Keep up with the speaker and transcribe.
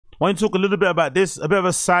want to talk a little bit about this, a bit of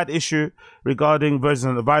a side issue regarding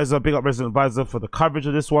Resident Advisor. Big up Resident Advisor for the coverage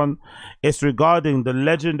of this one. It's regarding the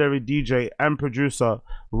legendary DJ and producer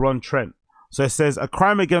Ron Trent. So it says, a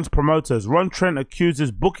crime against promoters. Ron Trent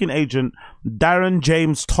accuses booking agent Darren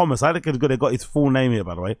James Thomas, I think it's good they got his full name here,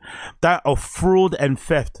 by the way, that of fraud and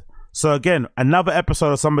theft. So again, another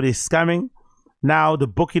episode of somebody scamming. Now the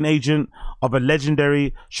booking agent of a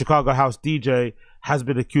legendary Chicago house DJ has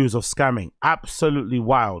been accused of scamming. Absolutely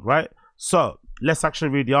wild, right? So let's actually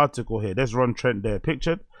read the article here. There's Ron Trent there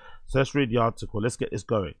pictured. So let's read the article. Let's get this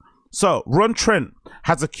going. So, Ron Trent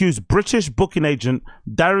has accused British booking agent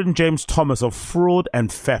Darren James Thomas of fraud and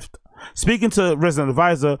theft. Speaking to Resident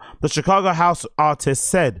Advisor, the Chicago house artist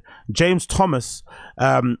said James Thomas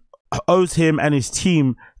owes him and his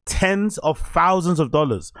team tens of thousands of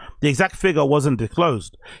dollars. The exact figure wasn't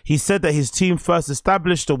disclosed. He said that his team first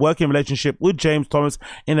established a working relationship with James Thomas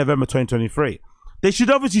in November 2023. They should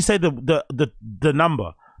obviously say the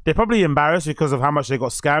number. They're probably embarrassed because of how much they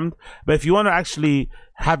got scammed. But if you want to actually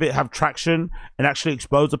have traction and actually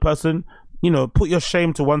expose a person, you know, put your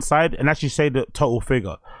shame to one side and actually say the total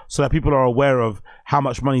figure so that people are aware of how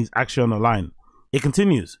much money is actually on the line. It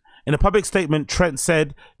continues. In a public statement, Trent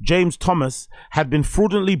said James Thomas had been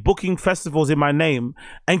fraudulently booking festivals in my name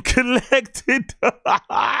and collected.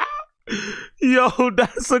 Yo,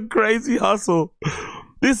 that's a crazy hustle.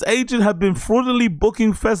 This agent had been fraudulently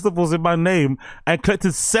booking festivals in my name and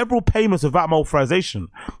collected several payments without my authorization.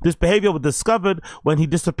 This behavior was discovered when he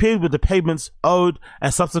disappeared with the payments owed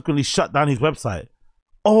and subsequently shut down his website.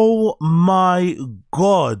 Oh my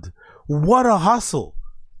God. What a hustle.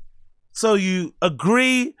 So you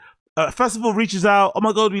agree, a festival reaches out. Oh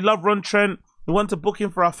my God, we love Ron Trent. We want to book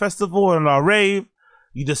him for our festival and our rave.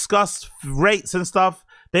 You discuss rates and stuff.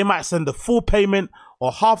 They might send the full payment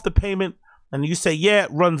or half the payment. And you say, yeah,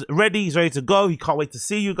 Ron's ready, he's ready to go, he can't wait to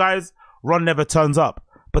see you guys. Ron never turns up,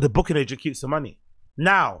 but the booking agent keeps the money.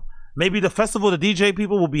 Now, maybe the festival, the DJ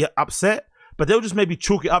people will be upset, but they'll just maybe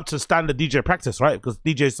chalk it up to standard DJ practice, right? Because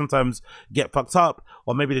DJs sometimes get fucked up,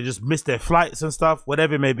 or maybe they just miss their flights and stuff,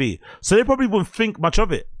 whatever it may be. So they probably wouldn't think much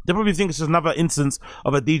of it. They probably think it's just another instance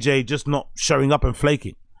of a DJ just not showing up and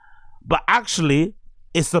flaking. But actually,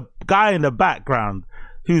 it's the guy in the background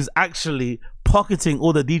who's actually pocketing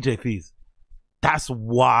all the DJ fees. That's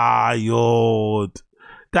wild.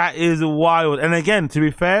 That is wild. And again, to be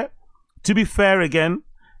fair again,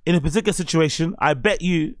 in a particular situation, I bet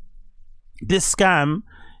you this scam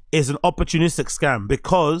is an opportunistic scam,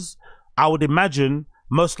 because I would imagine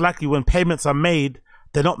most likely when payments are made,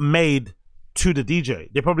 they're not made to the DJ.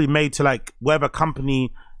 They're probably made to like whatever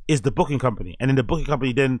company is the booking company. And then the booking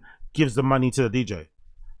company then gives the money to the DJ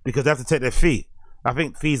because they have to take their fee. I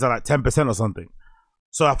think fees are like 10% or something.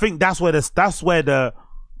 So I think that's where the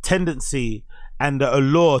tendency and the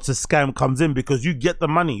allure to scam comes in, because you get the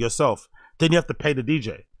money yourself, then you have to pay the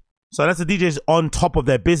DJ. So that's the DJs on top of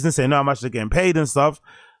their business. They know how much they're getting paid and stuff.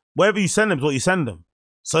 Wherever you send them is what you send them.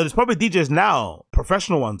 So there's probably DJs now,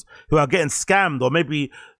 professional ones, who are getting scammed, or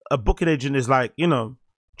maybe a booking agent is like, you know,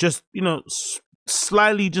 just, you know,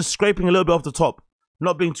 slightly just scraping a little bit off the top,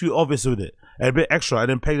 not being too obvious with it, and a bit extra, and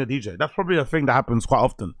then paying the DJ. That's probably a thing that happens quite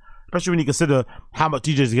often. Especially when you consider how much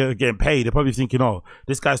DJs are getting paid. They're probably thinking, oh,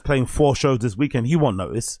 this guy's playing 4 shows this weekend. He won't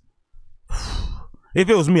notice. If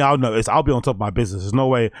it was me, I'll notice. I'll be on top of my business. There's no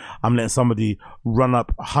way I'm letting somebody run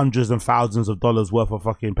up hundreds and thousands of dollars worth of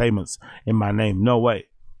fucking payments in my name. No way.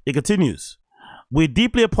 It continues. We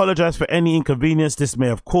deeply apologize for any inconvenience this may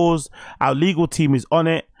have caused. Our legal team is on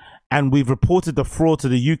it, and we've reported the fraud to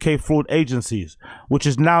the UK fraud agencies, which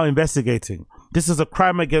is now investigating. This is a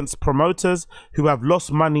crime against promoters who have lost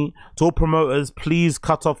money. To all promoters, please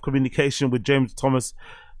cut off communication with James Thomas.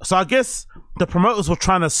 So I guess the promoters were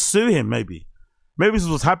trying to sue him, maybe. Maybe this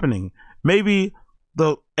was happening. Maybe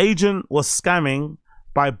the agent was scamming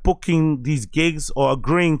by booking these gigs or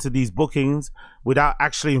agreeing to these bookings without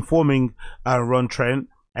actually informing Ron Trent,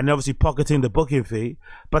 and obviously pocketing the booking fee.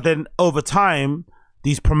 But then over time,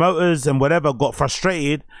 these promoters and whatever got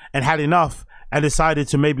frustrated and had enough and decided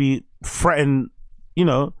to maybe threaten, you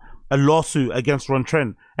know, a lawsuit against Ron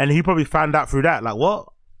Trent. And he probably found out through that, like, what?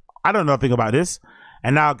 I don't know nothing about this.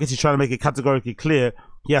 And now I guess he's trying to make it categorically clear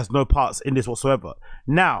he has no parts in this whatsoever.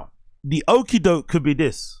 Now, the okie doke could be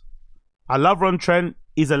this. I love Ron Trent.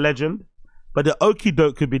 He's a legend. But the okie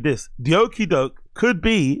doke could be this. The okie doke could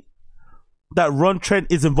be that Ron Trent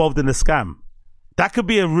is involved in a scam. That could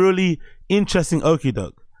be a really interesting okie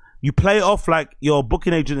doke. You play it off like your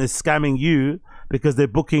booking agent is scamming you because they're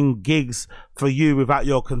booking gigs for you without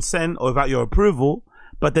your consent or without your approval,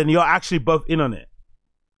 but then you're actually both in on it.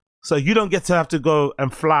 So you don't get to have to go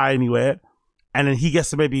and fly anywhere, and then he gets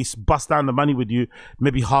to maybe bust down the money with you,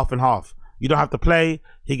 maybe half and half. You don't have to play,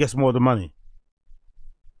 he gets more of the money.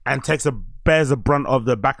 And bears the brunt of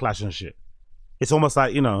the backlash and shit. It's almost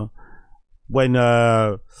like, you know, when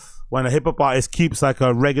a hip-hop artist keeps like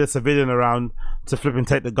a regular civilian around to flip and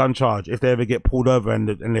take the gun charge if they ever get pulled over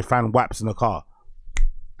and they find WAPs in the car.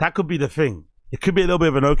 That could be the thing. It could be a little bit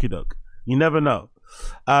of an okie doke. You never know.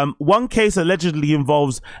 One case allegedly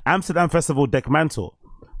involves Amsterdam Festival Dekmantel,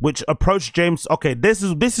 which approached James. Okay, this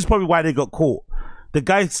is probably why they got caught. The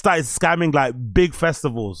guy started scamming like big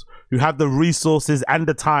festivals who have the resources and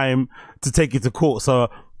the time to take you to court. So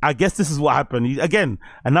I guess this is what happened. Again,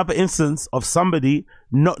 another instance of somebody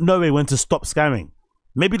not knowing when to stop scamming.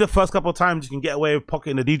 Maybe the first couple of times you can get away with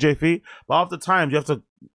pocketing the DJ fee, but after times you have to,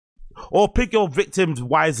 or pick your victims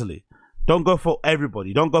wisely. Don't go for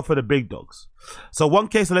everybody. Don't go for the big dogs. So one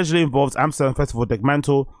case allegedly involves Amsterdam Festival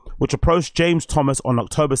Dekmantel, which approached James Thomas on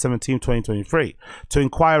October 17, 2023 to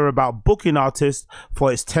inquire about booking artists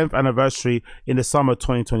for its 10th anniversary in the summer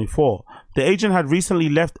 2024. The agent had recently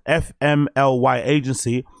left FMLY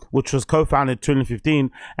Agency, which was co-founded in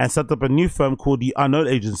 2015, and set up a new firm called the Unknown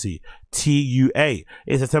Agency, TUA,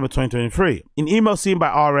 in September 2023. In email seen by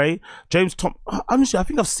RA, James Thomas, honestly, I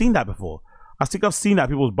think I've seen that before. I think I've seen that in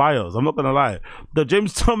people's bios. I'm not going to lie. The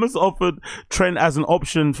James Thomas offered Trent as an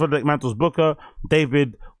option for Dekmantel's booker,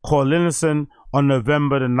 David Corlinson, on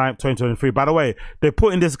November the 9th, 2023. By the way, they're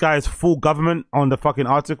putting this guy's full government on the fucking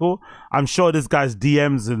article. I'm sure this guy's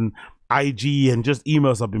DMs and IG and just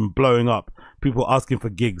emails have been blowing up. People asking for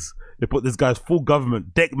gigs. They put this guy's full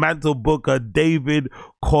government. Dekmantel booker David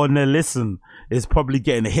Cornelissen is probably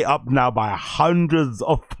getting hit up now by hundreds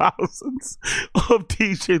of thousands of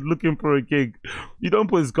DJs looking for a gig. You don't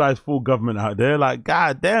put this guy's full government out there. Like,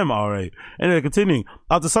 god damn, RA. Anyway, continuing.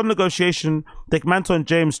 After some negotiation, Dekmantel and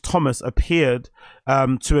James Thomas appeared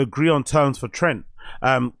to agree on terms for Trent.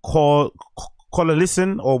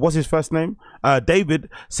 Cornelissen, or what's his first name? David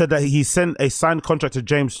said that he sent a signed contract to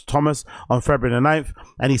James Thomas on February the 9th,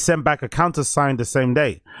 and he sent back a countersigned the same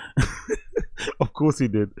day. Of course he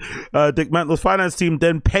did. Dekmantel's finance team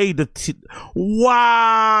then paid the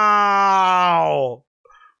wow.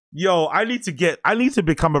 Yo, I need to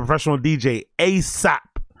become a professional DJ ASAP.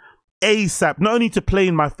 ASAP. Not only to play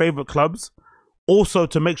in my favorite clubs, also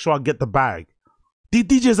to make sure I get the bag. These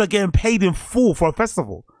DJs are getting paid in full for a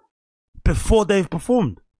festival before they've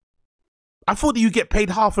performed. I thought that you get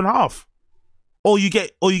paid half and half, or you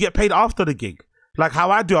get paid after the gig, like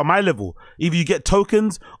how I do at my level. Either you get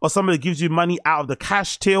tokens, or somebody gives you money out of the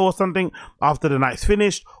cash till or something after the night's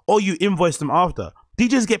finished, or you invoice them after.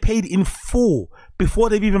 DJs get paid in full before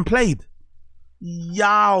they've even played.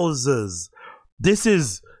 Yowzers! This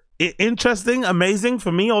is interesting, amazing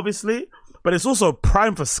for me, obviously, but it's also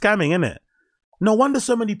prime for scamming, isn't it? No wonder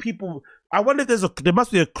so many people. I wonder if there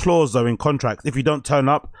must be a clause though in contracts. If you don't turn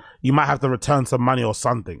up, you might have to return some money or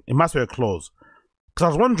something. It must be a clause. Because I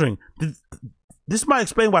was wondering, this might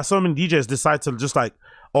explain why so many DJs decide to just like,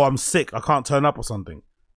 oh, I'm sick, I can't turn up or something,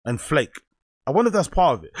 and flake. I wonder if that's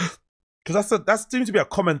part of it. Because that seems to be a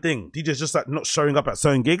common thing. DJs just like not showing up at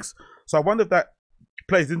certain gigs. So I wonder if that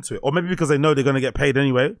plays into it, or maybe because they know they're going to get paid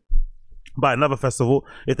anyway by another festival.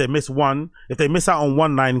 If they miss out on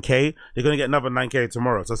one 9K, they're going to get another 9K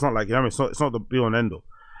tomorrow. So it's not like, you know, it's not the be all and end all.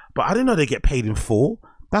 But I didn't know they get paid in full.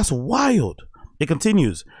 That's wild. It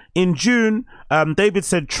continues. In June, David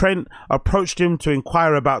said Trent approached him to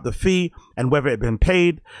inquire about the fee and whether it had been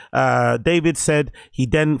paid. David said he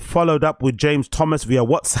then followed up with James Thomas via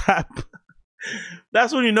WhatsApp.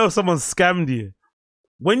 That's when you know someone scammed you.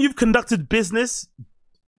 When you've conducted business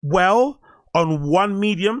well on one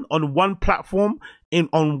medium, on one platform,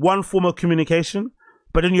 on one form of communication,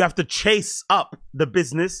 but then you have to chase up the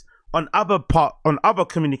business on other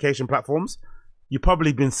communication platforms, you've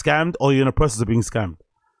probably been scammed, or you're in the process of being scammed.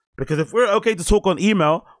 Because if we're okay to talk on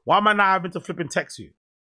email, why am I not having to flip and text you?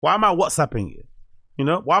 Why am I WhatsApping you? You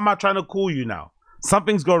know, why am I trying to call you now?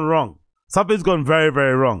 Something's gone wrong. Something's gone very,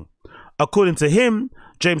 very wrong. According to him,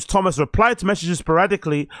 James Thomas replied to messages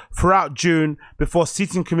sporadically throughout June before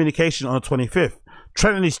ceasing communication on the 25th.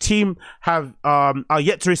 Trent and his team are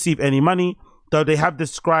yet to receive any money, though they have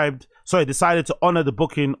decided to honor the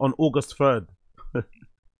booking on August 3rd.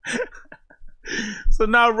 So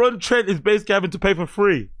now Ron Trent is basically having to pay for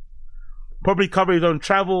free. Probably cover his own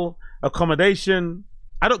travel, accommodation.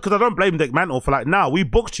 Because I don't blame Dekmantel for like, nah, we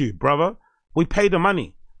booked you, brother. We paid the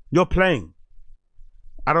money. You're playing.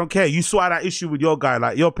 I don't care. You sort out that issue with your guy.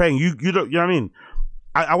 Like, you're paying. You don't. You know what I mean?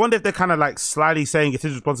 I wonder if they're kind of like slyly saying it's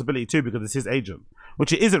his responsibility too because it's his agent,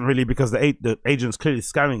 which it isn't really, because the agent's clearly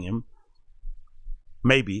scamming him.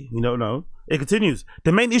 Maybe, you don't know. It continues.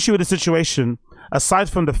 The main issue with the situation, aside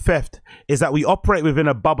from the theft, is that we operate within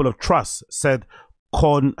a bubble of trust, said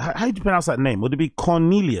how do you pronounce that name? Would it be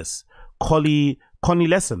Cornelius?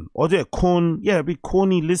 Cornelissen? Or do it it'd be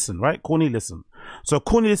Cornelissen, right? Cornelissen. So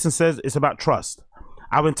Cornelissen says it's about trust.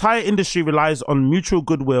 Our entire industry relies on mutual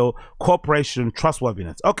goodwill, cooperation,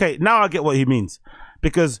 trustworthiness. Okay, now I get what he means.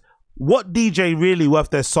 Because what DJ really worth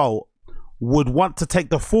their soul would want to take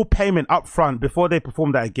the full payment up front before they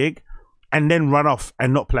perform that gig and then run off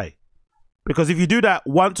and not play? Because if you do that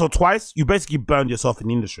once or twice, you basically burned yourself in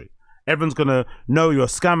the industry. Everyone's going to know you're a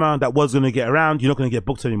scammer, that was going to get around, you're not going to get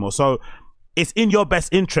booked anymore. So it's in your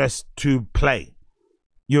best interest to play.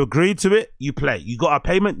 You agreed to it, you play. You got a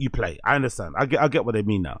payment, you play. I understand. I get what they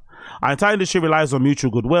mean now. Our entire industry relies on mutual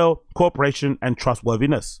goodwill, cooperation, and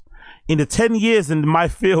trustworthiness. In the 10 years in my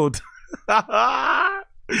field, I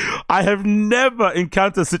have never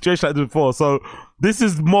encountered a situation like this before. So this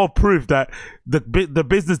is more proof that the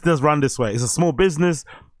business does run this way. It's a small business.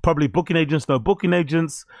 Probably booking agents know booking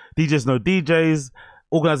agents. DJs know DJs.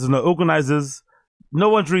 Organizers know organizers. No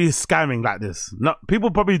one's really scamming like this. No,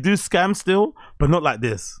 people probably do scam still, but not like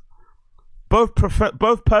this. Both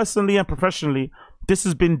personally and professionally, this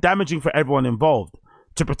has been damaging for everyone involved.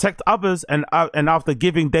 To protect others and after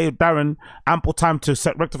giving Darren ample time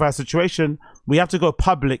to rectify a situation, we have to go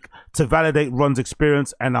public to validate Ron's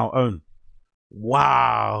experience and our own.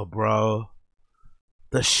 Wow, bro.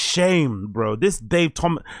 The shame, bro. This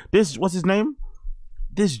what's his name?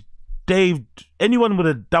 This Dave, anyone with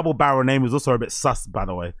a double barrel name is also a bit sus, by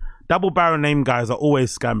the way. Double barrel name guys are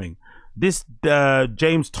always scamming. This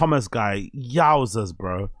James Thomas guy, yowzers,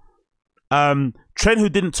 bro. Trent, who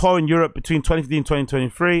didn't tour in Europe between 2015 and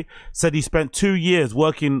 2023, said he spent 2 years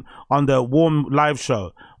working on the Warm live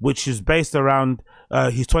show, which is based around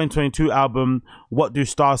his 2022 album, What Do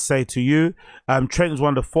Stars Say to You? Trent is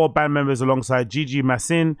one of the 4 band members alongside Gigi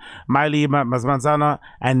Massin, Miley Mazmanzana,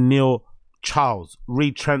 and Neil Charles.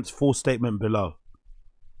 Read Trent's full statement below.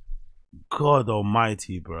 God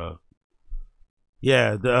almighty, bro.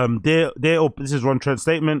 Yeah, this is Ron Trent's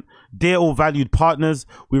statement. Dear all valued partners,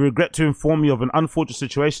 we regret to inform you of an unfortunate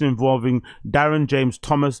situation involving Darren James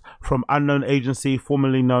Thomas from Unknown Agency,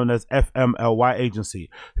 formerly known as FMLY Agency,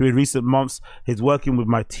 who in recent months is working with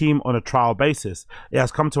my team on a trial basis. It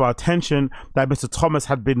has come to our attention that Mr. Thomas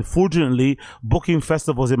had been fraudulently booking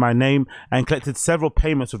festivals in my name and collected several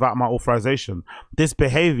payments without my authorization. This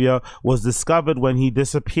behavior was discovered when he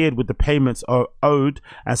disappeared with the payments owed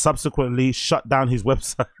and subsequently shut down his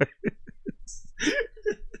website.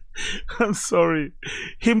 I'm sorry.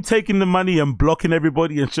 Him taking the money and blocking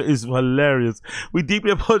everybody and shit is hilarious. We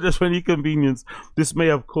deeply apologize for any inconvenience this may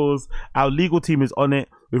have caused. Our legal team is on it.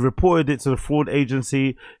 We've reported it to the fraud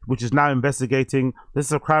agency, which is now investigating. This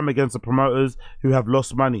is a crime against the promoters who have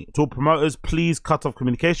lost money. To all promoters, please cut off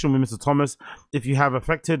communication with Mr. Thomas. If you have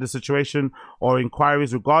affected the situation or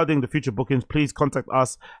inquiries regarding the future bookings, please contact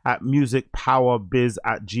us at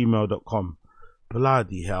musicpowerbiz@gmail.com.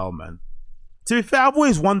 Bloody hell, man. To be fair, I've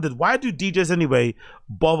always wondered, why do DJs anyway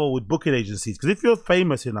bother with booking agencies? Because if you're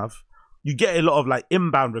famous enough, you get a lot of like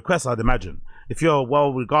inbound requests, I'd imagine. If you're a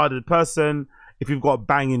well-regarded person, if you've got a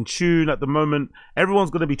banging tune at the moment,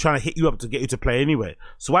 everyone's going to be trying to hit you up to get you to play anyway.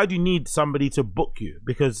 So why do you need somebody to book you?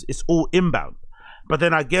 Because it's all inbound. But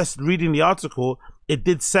then I guess reading the article, it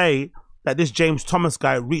did say that this James Thomas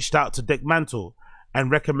guy reached out to Dick Mantle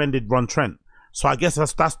and recommended Ron Trent. So I guess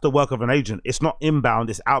that's the work of an agent. It's not inbound,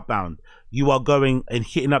 it's outbound. You are going and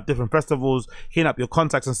hitting up different festivals, hitting up your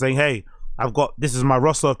contacts and saying, hey, this is my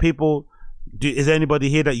roster of people. Is there anybody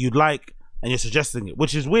here that you'd like? And you're suggesting it,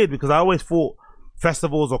 which is weird because I always thought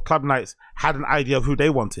festivals or club nights had an idea of who they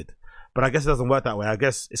wanted. But I guess it doesn't work that way. I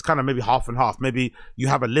guess it's kind of maybe half and half. Maybe you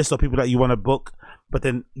have a list of people that you want to book, but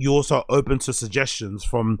then you also open to suggestions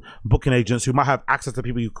from booking agents who might have access to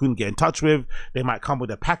people you couldn't get in touch with. They might come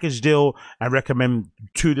with a package deal and recommend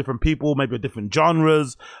 2 different people, maybe different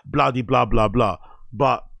genres, blah, blah, blah, blah.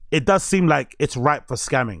 But it does seem like it's ripe for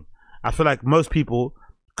scamming. I feel like most people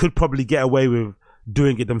could probably get away with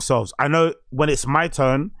doing it themselves. I know when it's my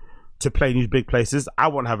turn to play in these big places, I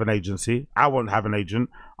won't have an agency. I won't have an agent.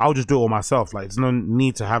 I'll just do it all myself. Like, there's no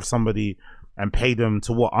need to have somebody and pay them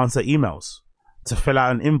to answer emails, to fill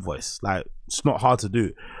out an invoice. Like, it's not hard to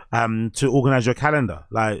do. To organize your calendar.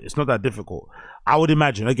 Like, it's not that difficult. I would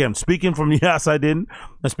imagine, again, speaking from the outside in,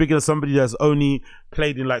 and speaking as somebody that's only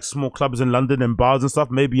played in like small clubs in London and bars and stuff,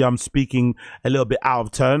 maybe I'm speaking a little bit out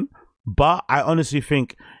of turn. But I honestly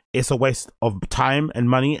think it's a waste of time and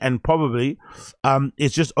money, and probably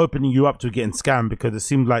it's just opening you up to getting scammed, because it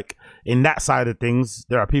seems like in that side of things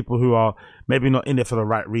there are people who are maybe not in it for the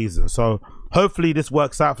right reason. So hopefully this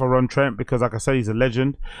works out for Ron Trent, because like I said, he's a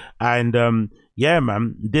legend. And yeah,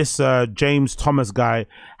 man, this James Thomas guy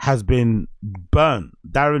has been burnt.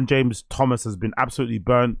 Darren James Thomas has been absolutely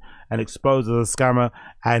burnt and exposed as a scammer.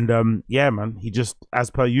 And yeah, man, he just, as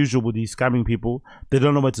per usual with these scamming people, they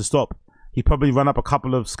don't know where to stop. He probably run up a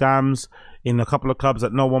couple of scams in a couple of clubs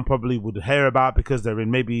that no one probably would hear about because they're in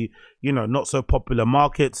maybe, you know, not so popular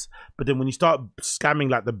markets. But then when you start scamming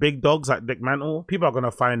like the big dogs like Dick Mantle, people are going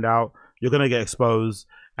to find out, you're going to get exposed,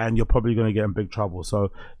 and you're probably going to get in big trouble.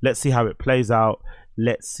 So let's see how it plays out.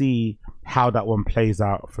 Let's see how that one plays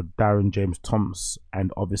out for Darren James Thomas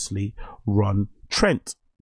and obviously Ron Trent.